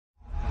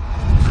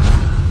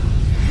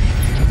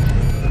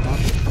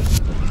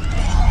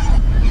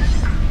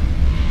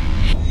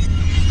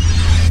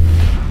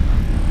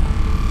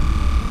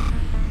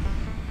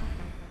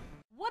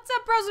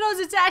bros,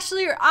 it's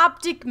Ashley, your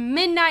Optic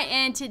Midnight,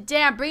 and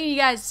today I'm bringing you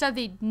guys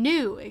something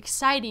new,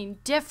 exciting,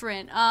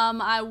 different.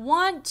 I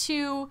want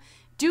to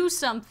do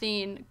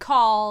something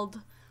called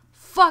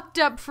Fucked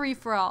Up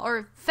Free-For-All,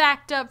 or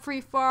Fact Up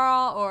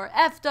Free-For-All, or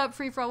F'd Up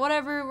Free-For-All,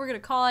 whatever we're gonna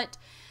call it.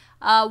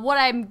 What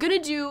I'm gonna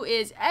do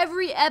is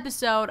every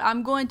episode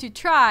I'm going to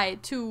try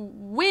to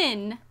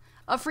win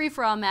a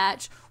free-for-all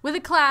match with a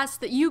class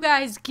that you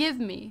guys give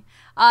me.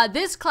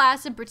 This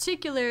class in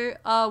particular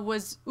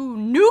was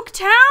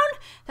Nuketown?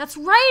 That's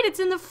right, it's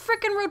in the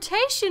frickin'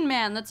 rotation,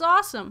 man. That's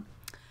awesome.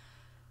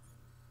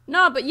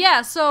 No, but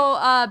yeah,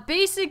 so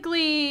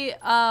basically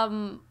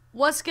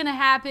what's gonna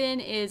happen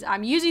is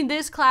I'm using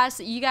this class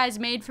that you guys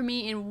made for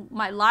me in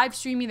my live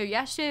stream either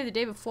yesterday or the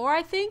day before,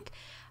 I think.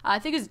 I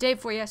think it was the day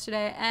before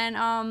yesterday,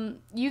 and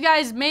you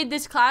guys made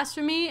this class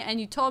for me, and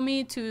you told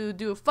me to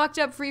do a fucked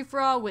up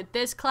free-for-all with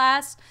this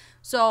class,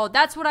 so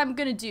that's what I'm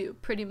gonna do,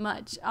 pretty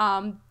much.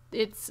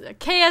 It's a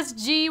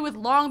KSG with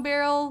long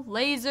barrel,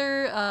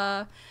 laser,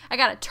 I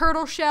got a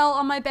turtle shell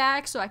on my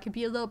back, so I could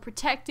be a little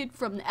protected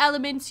from the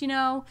elements, you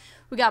know.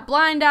 We got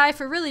blind eye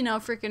for really no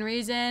freaking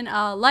reason,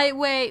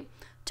 lightweight,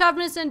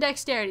 toughness, and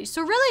dexterity,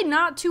 so really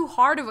not too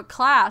hard of a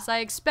class.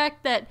 I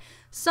expect that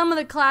some of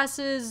the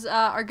classes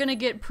are gonna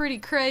get pretty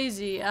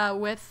crazy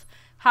with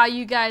how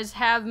you guys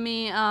have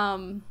me,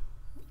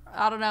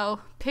 I don't know,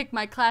 pick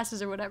my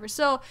classes or whatever.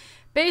 So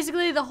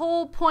basically the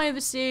whole point of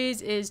the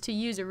series is to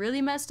use a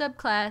really messed up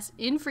class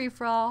in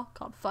free-for-all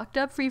called Fucked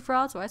Up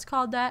Free-For-All, that's why it's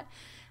called that,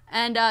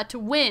 and to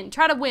win,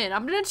 try to win.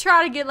 I'm gonna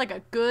try to get like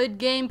a good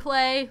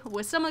gameplay.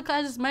 With some of the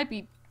classes it might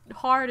be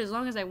hard. As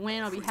long as I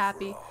win, I'll be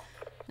happy.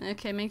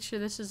 Okay, make sure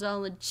this is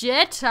all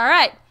legit.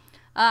 Alright.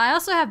 I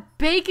also have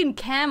bacon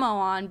camo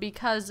on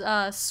because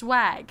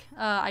swag.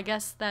 I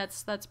guess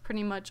that's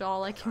pretty much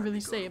all I can really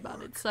say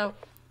about it. So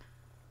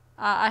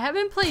I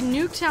haven't played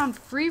Nuketown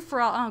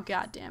Free-For-All. Oh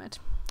god damn it!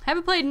 I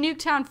haven't played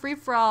Nuketown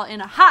Free-For-All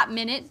in a hot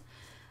minute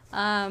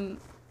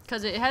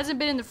because it hasn't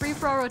been in the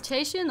free-for-all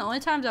rotation. The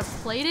only times I've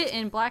played it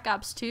in Black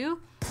Ops 2,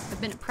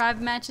 I've been at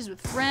private matches with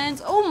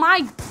friends. Oh my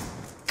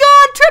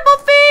god!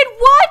 Triple feed!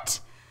 What?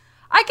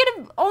 I could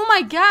have. Oh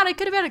my god! I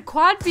could have had a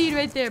quad feed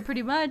right there.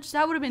 Pretty much.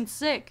 That would have been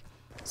sick.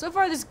 So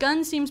far, this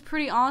gun seems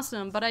pretty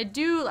awesome, but I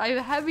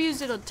have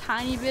used it a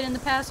tiny bit in the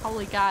past.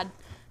 Holy god.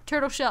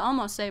 Turtle shell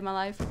almost saved my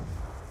life.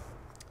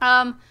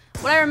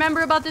 What I remember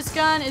about this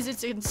gun is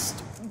it's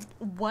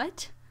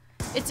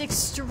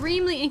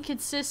extremely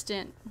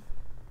inconsistent.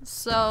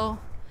 So,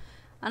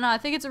 I don't know, I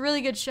think it's a really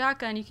good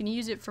shotgun. You can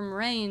use it from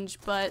range,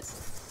 but,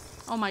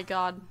 oh my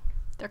god.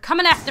 They're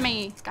coming after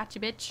me. Gotcha,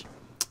 bitch.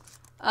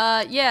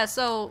 Yeah,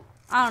 so,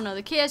 I don't know,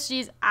 the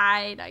KSG is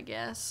aight, I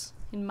guess.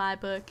 In my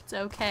book, it's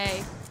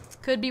okay.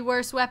 Could be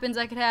worse weapons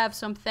I could have,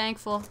 so I'm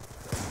thankful.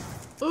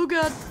 Oh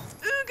god.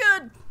 Oh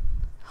god.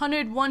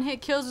 100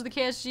 one-hit kills with the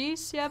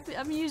KSGs. Yeah,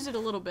 I've used it a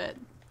little bit.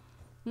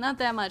 Not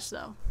that much,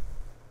 though.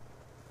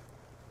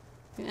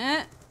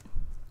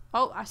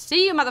 Oh, I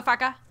see you,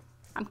 motherfucker.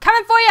 I'm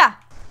coming for ya!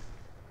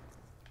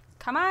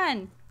 Come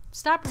on.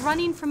 Stop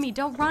running from me.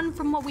 Don't run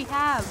from what we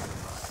have.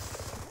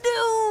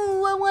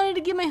 No! I wanted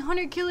to get my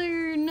hunter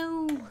killer.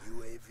 No.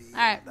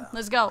 Alright,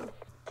 let's go.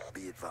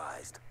 Be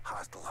advised,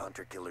 hostile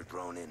hunter killer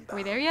drone inbound. Are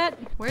we there yet?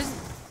 Where's...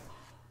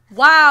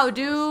 Wow,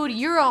 dude,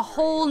 you're a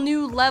whole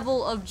new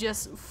level of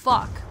just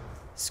fuck.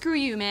 Screw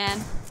you,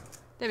 man.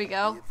 There we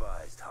go.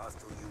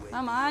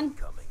 Come on.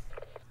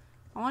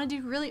 I want to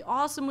do really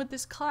awesome with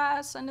this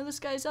class. I know this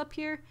guy's up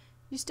here.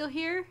 You still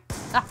here?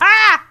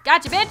 Aha!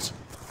 Gotcha, bitch!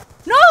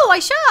 No, I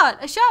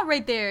shot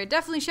right there.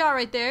 Definitely shot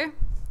right there.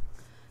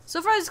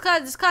 So far,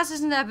 this class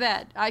isn't that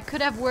bad. I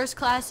could have worse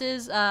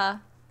classes.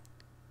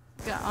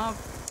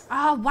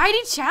 Why'd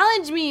he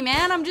challenge me,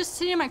 man? I'm just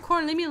sitting in my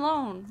corner. Leave me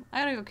alone.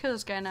 I gotta go kill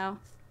this guy now.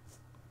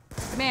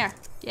 Come here.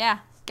 Yeah.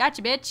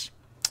 Gotcha, bitch.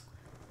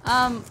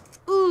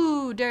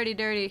 Ooh,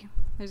 dirty.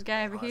 There's a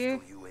guy over here.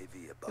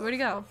 Where'd he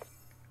go?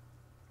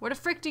 Where the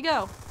frick did he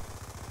go?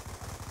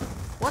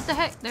 What the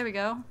heck? There we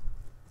go.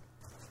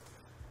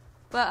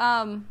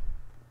 But,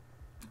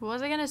 what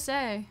was I gonna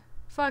say?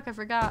 Fuck, I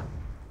forgot.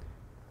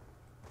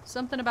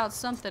 Something about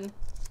something.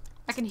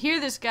 I can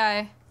hear this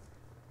guy.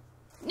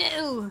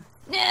 No!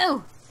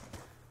 No!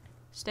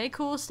 Stay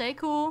cool, stay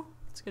cool.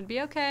 It's gonna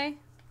be okay.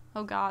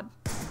 Oh god.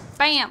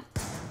 Bam!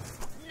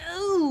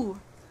 No!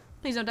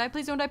 Please don't die,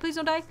 please don't die, please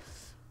don't die.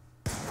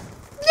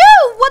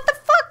 No! What the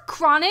fuck,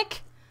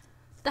 Chronic?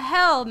 The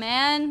hell,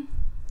 man?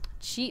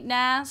 Cheating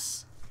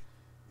ass.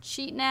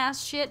 Cheating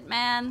ass shit,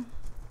 man.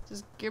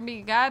 Just give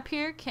me a guy up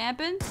here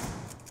camping.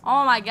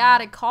 Oh my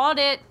god, I called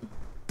it.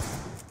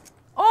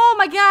 Oh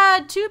my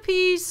god,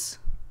 two-piece.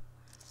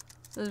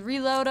 So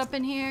reload up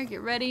in here,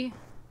 get ready.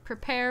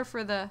 Prepare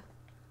for the...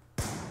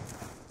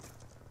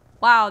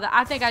 Wow,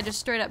 I think I just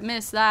straight up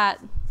missed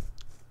that.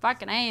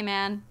 Fucking A,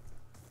 man.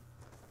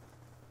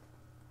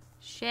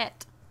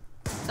 Shit.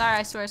 Sorry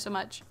I swear so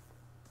much.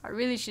 I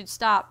really should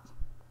stop.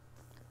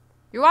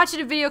 You're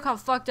watching a video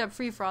called Fucked Up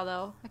Free-For-All,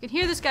 though. I can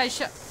hear this guy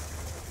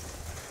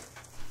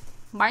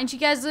Why didn't you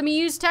guys let me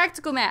use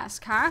tactical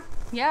mask, huh?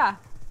 Yeah.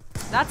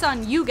 That's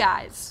on you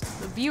guys.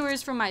 The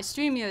viewers from my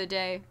stream the other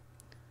day.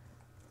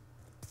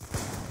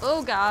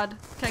 Oh God.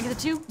 Can I get a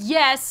 2?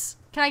 Yes.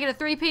 Can I get a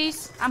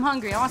 3-piece? I'm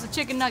hungry. I want some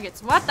chicken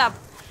nuggets. What the?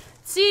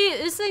 See,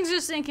 this thing's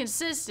just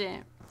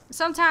inconsistent.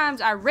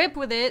 Sometimes I rip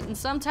with it, and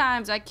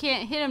sometimes I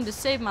can't hit him to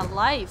save my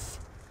life.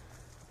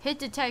 Hit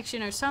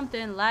detection or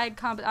something. Lag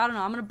comp. I don't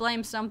know. I'm gonna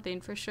blame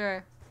something for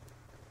sure.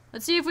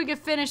 Let's see if we can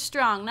finish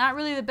strong. Not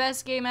really the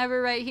best game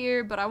ever right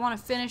here, but I want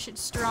to finish it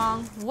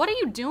strong. What are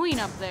you doing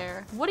up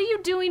there? What are you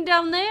doing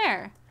down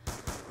there?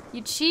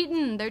 You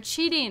cheating. They're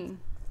cheating.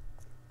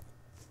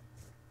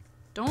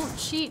 Don't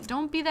cheat.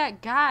 Don't be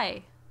that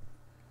guy.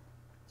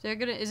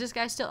 Is this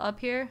guy still up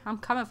here? I'm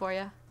coming for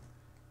you.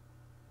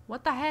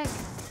 What the heck?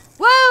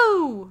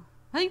 Whoa!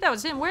 I think that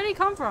was him. Where did he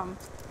come from?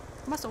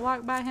 I must have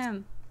walked by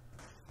him.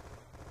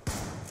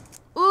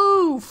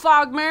 Ooh,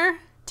 Fogmer.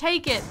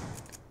 Take it.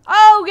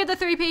 Oh, get the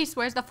 3-piece.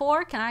 Where's the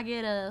 4? Can I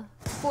get a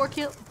 4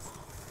 kill?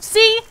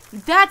 See?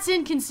 That's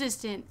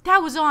inconsistent. That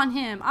was on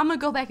him. I'm gonna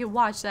go back and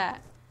watch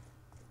that.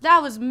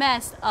 That was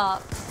messed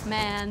up,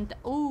 man.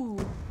 Ooh.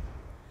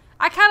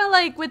 I kind of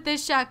like with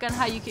this shotgun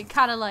how you could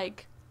kind of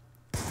like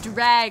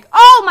drag.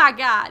 Oh my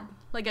God.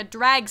 Like a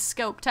drag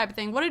scope type of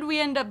thing. What did we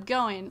end up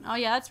going? Oh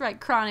yeah, that's right,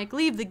 Chronic.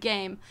 Leave the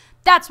game.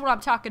 That's what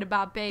I'm talking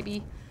about,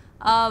 baby.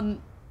 Oh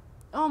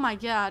my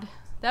God.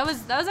 That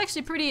was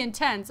actually pretty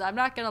intense. I'm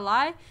not gonna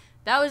lie.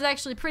 That was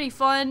actually pretty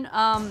fun.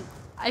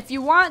 If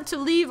you want to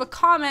leave a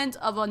comment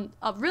of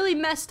a really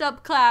messed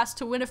up class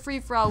to win a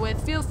free-for-all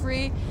with, feel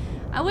free.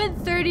 I went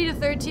 30 to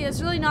 13.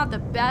 It's really not the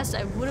best.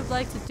 I would have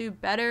liked to do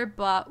better,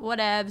 but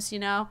whatevs, you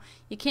know.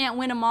 You can't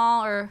win them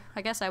all, or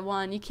I guess I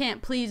won. You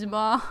can't please them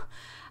all.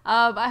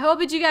 I hope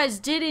that you guys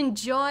did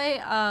enjoy.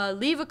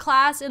 Leave a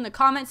class in the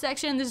comment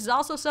section. This is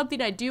also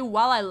something I do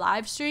while I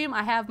live stream.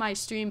 I have my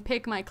stream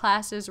pick my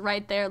classes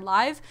right there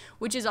live,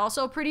 which is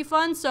also pretty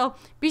fun. So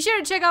be sure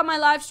to check out my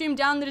live stream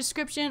down in the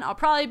description. I'll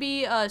probably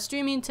be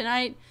streaming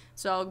tonight,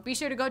 so be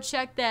sure to go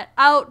check that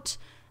out.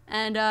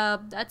 And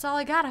that's all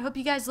I got. I hope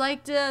you guys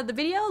liked the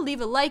video.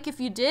 Leave a like if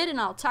you did, and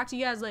I'll talk to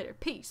you guys later.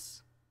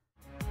 Peace.